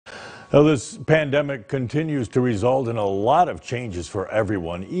Now, this pandemic continues to result in a lot of changes for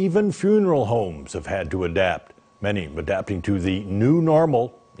everyone. Even funeral homes have had to adapt, many adapting to the new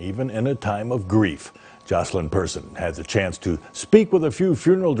normal, even in a time of grief. Jocelyn Person has a chance to speak with a few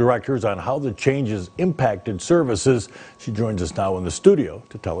funeral directors on how the changes impacted services. She joins us now in the studio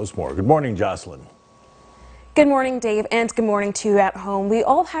to tell us more. Good morning, Jocelyn. Good morning, Dave, and good morning to you at home. We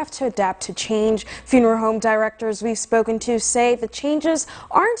all have to adapt to change. Funeral home directors we've spoken to say the changes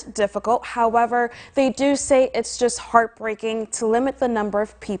aren't difficult. However, they do say it's just heartbreaking to limit the number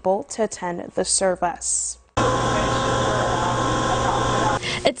of people to attend the service.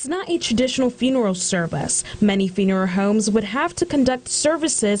 It's not a traditional funeral service. Many funeral homes would have to conduct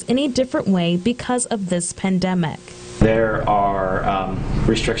services in a different way because of this pandemic. There are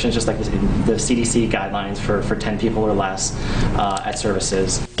restrictions, just like the CDC guidelines for 10 people or less at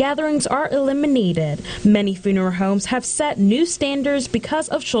services. Gatherings are eliminated. Many funeral homes have set new standards because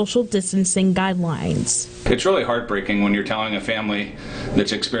of social distancing guidelines. It's really heartbreaking when you're telling a family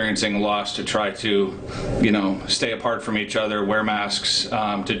that's experiencing loss to try to, stay apart from each other, wear masks,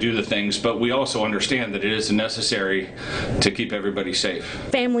 to do the things, but we also understand that it is necessary to keep everybody safe.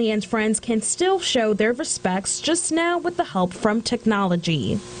 Family and friends can still show their respects, just now with the help from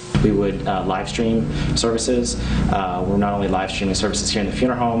technology. We would live stream services. We're not only live streaming services here in the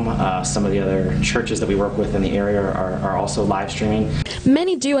funeral home, some of the other churches that we work with in the area are also live streaming.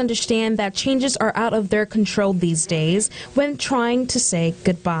 Many do understand that changes are out of their control these days when trying to say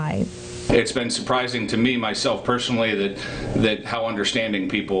goodbye. It's been surprising to me, myself personally, that how understanding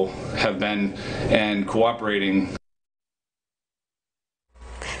people have been and cooperating.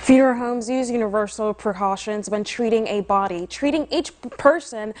 Funeral homes use universal precautions when treating a body, treating each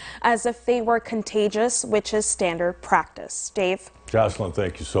person as if they were contagious, which is standard practice. Dave? Jocelyn,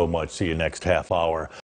 thank you so much. See you next half hour.